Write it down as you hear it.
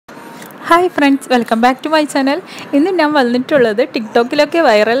Hi friends, welcome back to my channel. ഇന്ന് ഞാൻ വന്നിട്ടുള്ളത് ടിക്ടോക്കിലൊക്കെ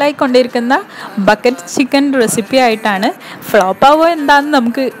വൈറലായി കൊണ്ടിരിക്കുന്ന ബക്കറ്റ് ചിക്കൻ റെസിപ്പി ആയിട്ടാണ്. ഫ്ലോപ്പ് ആവോ എന്താണെന്ന്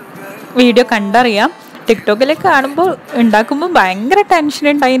നമുക്ക് വീഡിയോ കണ്ടറിയാം. ടിക്ടോക്കിലൊക്കെ കാണുമ്പോൾ ഉണ്ടാക്കുമ്പോൾ ഭയങ്കര ടെൻഷൻ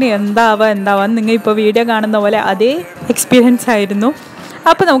ഉണ്ടായിന്, എന്താവാന്ന്. നിങ്ങൾ ഇപ്പോൾ വീഡിയോ കാണുന്ന പോലെ അതേ എക്സ്പീരിയൻസ് ആയിരുന്നു.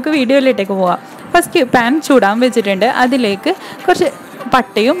 അപ്പോൾ നമുക്ക് വീഡിയോയിലേക്ക് പോവാം. ഫസ്റ്റ് പാൻ ചൂടാൻ വെച്ചിട്ടുണ്ട്. അതിലേക്ക് കുറച്ച്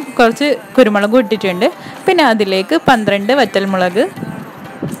പട്ടയും കുറച്ച് കുരുമുളകും ഇട്ടിട്ടുണ്ട്. പിന്നെ അതിലേക്ക് 12 വറ്റൽമുളക്,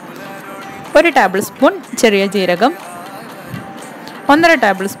 1 ടേബിൾ സ്പൂൺ ചെറിയ ജീരകം, 1.5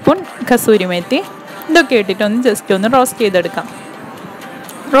 ടേബിൾ സ്പൂൺ കസൂരി മേത്തി, ഇതൊക്കെ ഇട്ടിട്ടൊന്ന് ജസ്റ്റ് ഒന്ന് റോസ്റ്റ് ചെയ്തെടുക്കാം.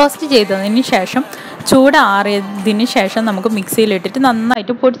 റോസ്റ്റ് ചെയ്തതിന് ശേഷം ചൂടാറിയതിന് ശേഷം നമുക്ക് മിക്സിയിലിട്ടിട്ട്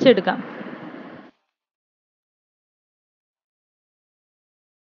നന്നായിട്ട് പൊടിച്ചെടുക്കാം.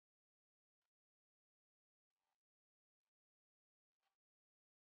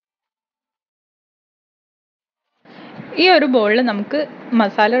 ഈ ഒരു ബൗളിൽ നമുക്ക്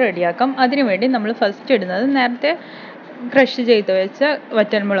മസാല റെഡിയാക്കാം. അതിനുവേണ്ടി നമ്മൾ ഫസ്റ്റ് ഇടുന്നത് നേരത്തെ ക്രഷ് ചെയ്ത് വെച്ച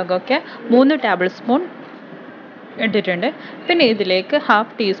വറ്റൽമുളകൊക്കെ 3 ടേബിൾ സ്പൂൺ ഇട്ടിട്ടുണ്ട്. പിന്നെ ഇതിലേക്ക്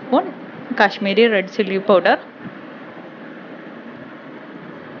 1/2 teaspoon Kashmiri red chilli powder,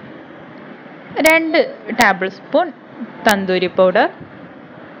 2 table spoon tandoori powder,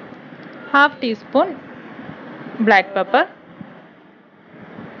 1/2 teaspoon black pepper,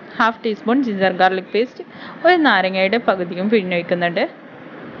 1/2 teaspoon ginger garlic paste, ഒരു നാരങ്ങയുടെ പകുതിയും പിഴിഞ്ഞൊഴിക്കുന്നുണ്ട്.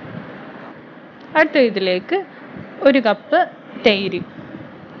 അടുത്ത ഇതിലേക്ക് 1 കപ്പ് തൈര്,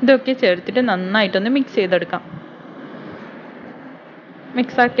 ഇതൊക്കെ ചേർത്തിട്ട് നന്നായിട്ടൊന്ന് മിക്സ് ചെയ്തെടുക്കാം.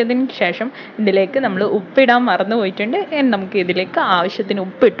 മിക്സ് ആക്കിയതിന് ശേഷം ഇതിലേക്ക് നമ്മൾ ഉപ്പിടാൻ മറന്നു പോയിട്ടുണ്ട്. നമുക്ക് ഇതിലേക്ക് ആവശ്യത്തിന്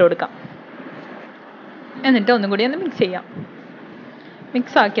ഉപ്പ് ഇട്ട് കൊടുക്കാം. എന്നിട്ട് ഒന്നും കൂടി ഒന്ന് മിക്സ് ചെയ്യാം.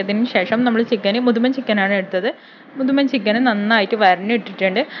 മിക്സ് ആക്കിയതിന് ശേഷം നമ്മൾ മുതുമൻ ചിക്കനാണ് എടുത്തത്. മുതുമൻ ചിക്കന് നന്നായിട്ട്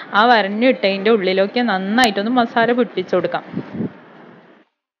വരഞ്ഞിട്ടിട്ടുണ്ട്. ആ വരഞ്ഞിട്ടതിൻ്റെ ഉള്ളിലൊക്കെ നന്നായിട്ടൊന്ന് മസാല പിടിപ്പിച്ചു കൊടുക്കാം.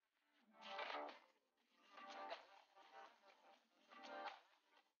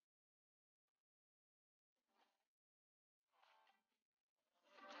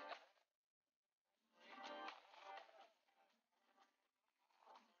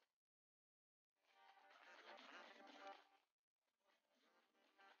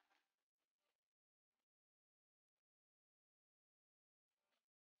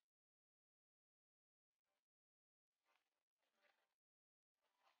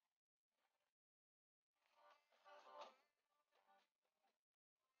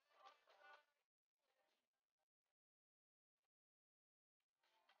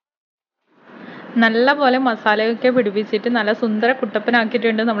 നല്ല പോലെ മസാലയൊക്കെ പിടിപ്പിച്ചിട്ട് നല്ല സുന്ദര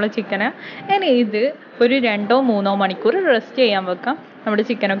കുട്ടപ്പനാക്കിയിട്ടുണ്ട് നമ്മൾ ചിക്കന്. ഇനി ഇത് ഒരു 2-3 മണിക്കൂർ റെസ്റ്റ് ചെയ്യാൻ വെക്കാം. നമ്മുടെ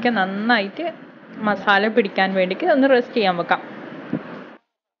ചിക്കനൊക്കെ നന്നായിട്ട് മസാല പിടിക്കാൻ വേണ്ടിയിട്ട് ഒന്ന് റെസ്റ്റ് ചെയ്യാൻ വെക്കാം.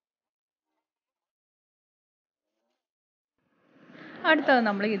 അടുത്തത്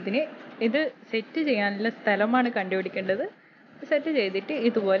നമ്മൾ ഇത് സെറ്റ് ചെയ്യാനുള്ള സ്ഥലമാണ് കണ്ടുപിടിക്കേണ്ടത്. സെറ്റ് ചെയ്തിട്ട്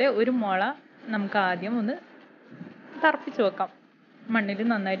ഇതുപോലെ ഒരു മുള നമുക്ക് ആദ്യം ഒന്ന് തറപ്പിച്ച് വെക്കാം. മണ്ണിൽ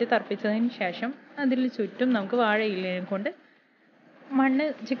നന്നായിട്ട് തറപ്പിച്ചതിന് ശേഷം അതിൽ ചുറ്റും നമുക്ക് വാഴയിലയെ കൊണ്ട് മണ്ണ്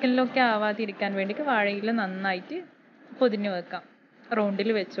ചിക്കനിലൊക്കെ ആവാതിരിക്കാൻ വേണ്ടിയിട്ട് വാഴയില നന്നായിട്ട് പൊതിഞ്ഞ് വെക്കാം. റൗണ്ടിൽ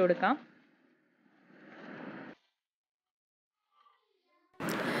വെച്ച് കൊടുക്കാം.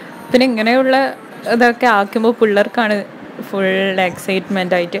 പിന്നെ ഇങ്ങനെയുള്ള ഇതൊക്കെ ആക്കുമ്പോൾ പിള്ളേർക്കാണ് ഫുൾ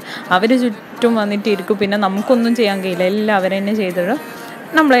എക്സൈറ്റ്മെൻ്റ് ആയിട്ട്. അവർ ചുറ്റും വന്നിട്ട് ഇരിക്കും. പിന്നെ നമുക്കൊന്നും ചെയ്യാൻ കഴിയില്ല, എല്ലാം അവർ തന്നെ ചെയ്തിടും.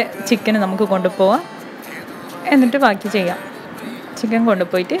 നമ്മളെ ചിക്കന് നമുക്ക് കൊണ്ടുപോവാം, എന്നിട്ട് ബാക്കി ചെയ്യാം. ചിക്കൻ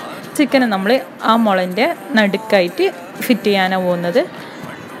കൊണ്ടുപോയിട്ട് ചിക്കന് നമ്മൾ ആ മുളൻ്റെ നടുക്കായിട്ട് ഫിറ്റ് ചെയ്യാനാണ് പോകുന്നത്.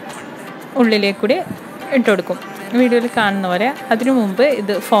 ഉള്ളിലേക്കൂടി ഇട്ട് കൊടുക്കും, വീഡിയോയിൽ കാണുന്ന പോലെ. അതിനു മുമ്പ്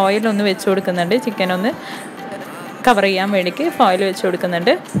ഇത് ഫോയിലൊന്ന് വെച്ച് കൊടുക്കുന്നുണ്ട്. ചിക്കനൊന്ന് കവർ ചെയ്യാൻ വേണ്ടിയിട്ട് ഫോയിൽ വെച്ച്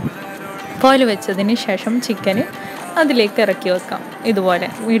കൊടുക്കുന്നുണ്ട്. ഫോയിൽ വെച്ചതിന് ശേഷം ചിക്കന് അതിലേക്ക് ഇറക്കി വെക്കാം. ഇതുപോലെ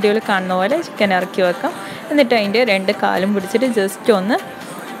വീഡിയോയിൽ കാണുന്ന പോലെ ചിക്കൻ ഇറക്കി വെക്കാം. എന്നിട്ട് അതിൻ്റെ 2 കാലും പിടിച്ചിട്ട് ജസ്റ്റ് ഒന്ന്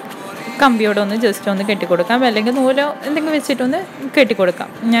കമ്പിയോടൊന്ന് ജസ്റ്റ് ഒന്ന് കെട്ടിക്കൊടുക്കാം. അല്ലെങ്കിൽ നൂലോ എന്തെങ്കിലും വെച്ചിട്ടൊന്ന് കെട്ടിക്കൊടുക്കാം.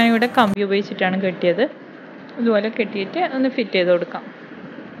 ഞാനിവിടെ കമ്പി ഉപയോഗിച്ചിട്ടാണ് കെട്ടിയത്. ഇതുപോലെ കെട്ടിയിട്ട് ഒന്ന് ഫിറ്റ് ചെയ്ത് കൊടുക്കാം.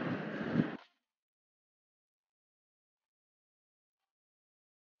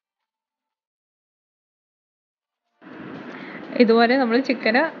 ഇതുപോലെ നമ്മൾ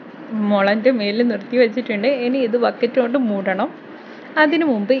ചിക്കന് മുളൻ്റെ മേലിൽ നിർത്തി വെച്ചിട്ടുണ്ട്. ഇനി ഇത് ബക്കറ്റ് കൊണ്ട് മൂടണം. അതിനു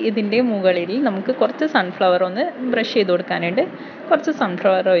മുമ്പ് ഇതിൻ്റെ മുകളിൽ നമുക്ക് കുറച്ച് സൺഫ്ലവർ ഒന്ന് ബ്രഷ് ചെയ്ത് കൊടുക്കാനുണ്ട്. കുറച്ച്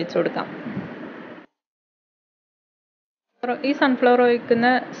സൺഫ്ലവർ ഒഴിച്ച് കൊടുക്കാം. ഈ സൺഫ്ലവർ ഒഴിക്കുന്ന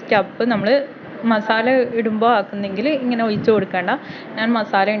സ്റ്റെപ്പ് നമ്മൾ മസാല ഇടുമ്പോൾ ആക്കുന്നെങ്കിൽ ഇങ്ങനെ ഒഴിച്ച് കൊടുക്കേണ്ട. ഞാൻ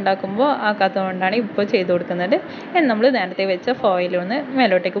മസാല ഉണ്ടാക്കുമ്പോൾ ആക്കാത്തത് കൊണ്ടാണ് ഇപ്പോൾ ചെയ്ത് കൊടുക്കുന്നത്. നമ്മൾ നേരത്തെ വെച്ച ഫോയിലൊന്ന്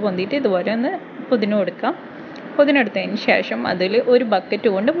മേലോട്ടേക്ക് പൊന്തിയിട്ട് ഇതുപോലെ ഒന്ന് പൊതിഞ്ഞ് കൊടുക്കാം. പൊതിനെടുത്തതിന് ശേഷം അതിൽ ഒരു ബക്കറ്റ്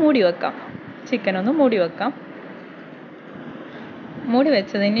കൊണ്ട് മൂടി വെക്കാം. ചിക്കനൊന്ന് മൂടി വെക്കാം. മൂടി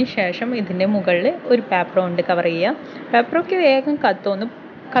വെച്ചതിന് ശേഷം ഇതിൻ്റെ മുകളിൽ ഒരു പേപ്പർ കൊണ്ട് കവർ ചെയ്യുക. പേപ്പറൊക്കെ വേഗം കത്തുമെന്ന്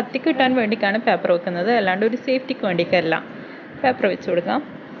കത്തിക്കിട്ടാൻ വേണ്ടിയിട്ടാണ് പേപ്പർ വെക്കുന്നത്, അല്ലാണ്ട് ഒരു സേഫ്റ്റിക്ക് വേണ്ടിയിട്ടല്ല. പേപ്പർ വെച്ച് കൊടുക്കാം.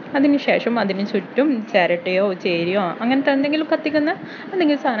 അതിന് ശേഷം അതിന് ചുറ്റും ചിരട്ടയോ ചേരിയോ അങ്ങനത്തെ എന്തെങ്കിലും കത്തിക്കുന്ന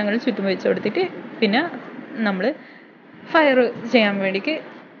എന്തെങ്കിലും സാധനങ്ങൾ ചുറ്റും വെച്ച് കൊടുത്തിട്ട് പിന്നെ നമ്മൾ ഫയർ ചെയ്യാൻ വേണ്ടിയിട്ട്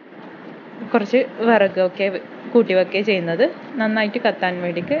കുറച്ച് വിറകൊക്കെ കൂട്ടി വെക്കുകയാണ് ചെയ്യുന്നത്. നന്നായിട്ട് കത്താൻ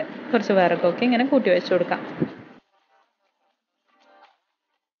വേണ്ടിയിട്ട് കുറച്ച് വിറകൊക്കെ ഇങ്ങനെ കൂട്ടി വെച്ച് കൊടുക്കാം.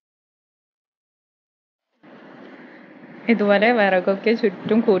 ഇതുപോലെ വിറകൊക്കെ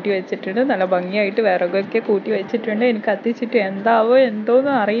ചുറ്റും കൂട്ടി വെച്ചിട്ടുണ്ട്. നല്ല ഭംഗിയായിട്ട് വിറകൊക്കെ കൂട്ടി വെച്ചിട്ടുണ്ട്. എനിക്ക് കത്തിച്ചിട്ട് എന്താവോ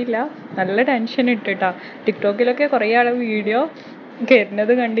എന്തോന്നും അറിയില്ല. നല്ല ടെൻഷൻ ഇട്ടിട്ടാ. ടിക്ടോക്കിലൊക്കെ കുറേ ആൾ വീഡിയോ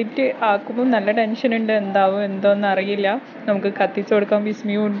കയറുന്നത് കണ്ടിട്ട് ആക്കുമ്പോൾ നല്ല ടെൻഷൻ ഉണ്ട്. എന്താവോ എന്തോന്നും അറിയില്ല. നമുക്ക് കത്തിച്ചു കൊടുക്കാം.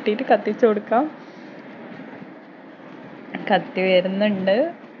 വിസ്മി കൂട്ടിയിട്ട് കത്തിച്ചു കൊടുക്കാം. കത്തി വരുന്നുണ്ട്.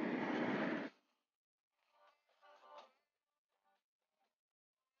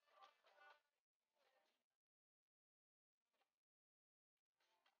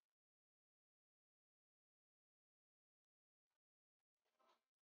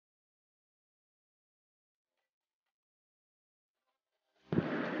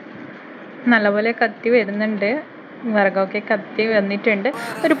 നല്ലപോലെ കത്തി വരുന്നുണ്ട്. വിറകൊക്കെ കത്തി വന്നിട്ടുണ്ട്.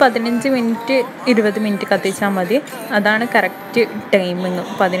 ഒരു 15 മിനിറ്റ് 20 മിനിറ്റ് കത്തിച്ചാൽ മതി. അതാണ് കറക്റ്റ് ടൈമിങ്.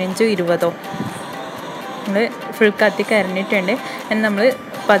 15 20 നമ്മൾ ഫുൾ കത്തി കരിഞ്ഞിട്ടുണ്ട്. നമ്മൾ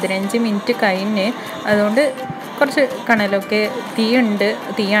 15 മിനിറ്റ് കഴിഞ്ഞ് അതുകൊണ്ട് കുറച്ച് കണലൊക്കെ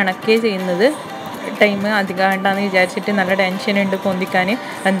തീ അണക്കുകയെ ചെയ്യുന്നത്. ടൈം അധികം വേണ്ടാന്ന് വിചാരിച്ചിട്ട് നല്ല ടെൻഷനുണ്ട് പൊന്തിക്കാൻ.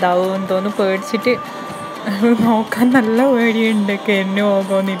 എന്താവും എന്തോന്ന് പേടിച്ചിട്ട് നോക്കാൻ നല്ല പേടിയുണ്ട് കരിഞ്ഞു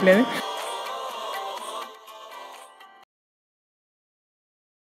പോകുന്നില്ലത്.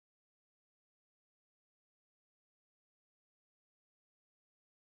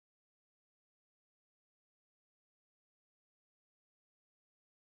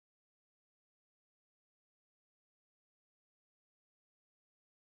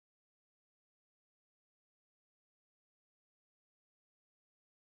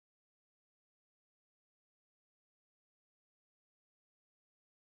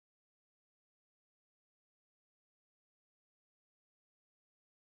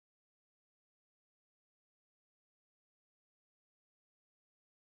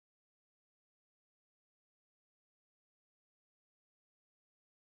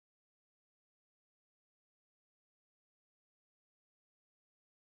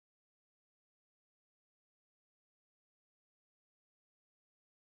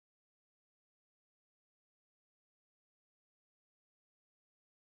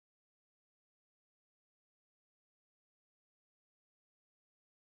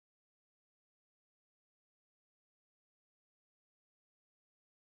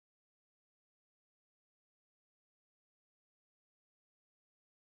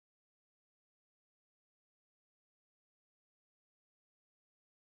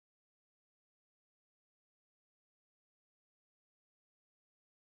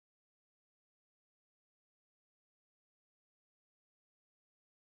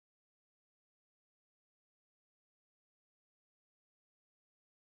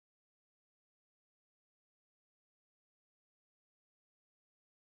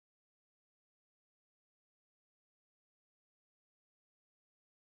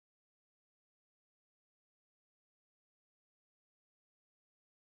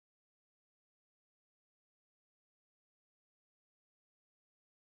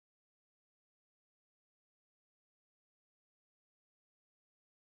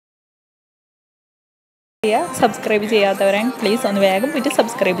 സബ്സ്ക്രൈബ് ചെയ്യാത്തവരാണ് പ്ലീസ് ഒന്ന് വേഗം പോയിട്ട്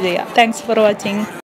സബ്സ്ക്രൈബ് ചെയ്യുക. Thanks for watching.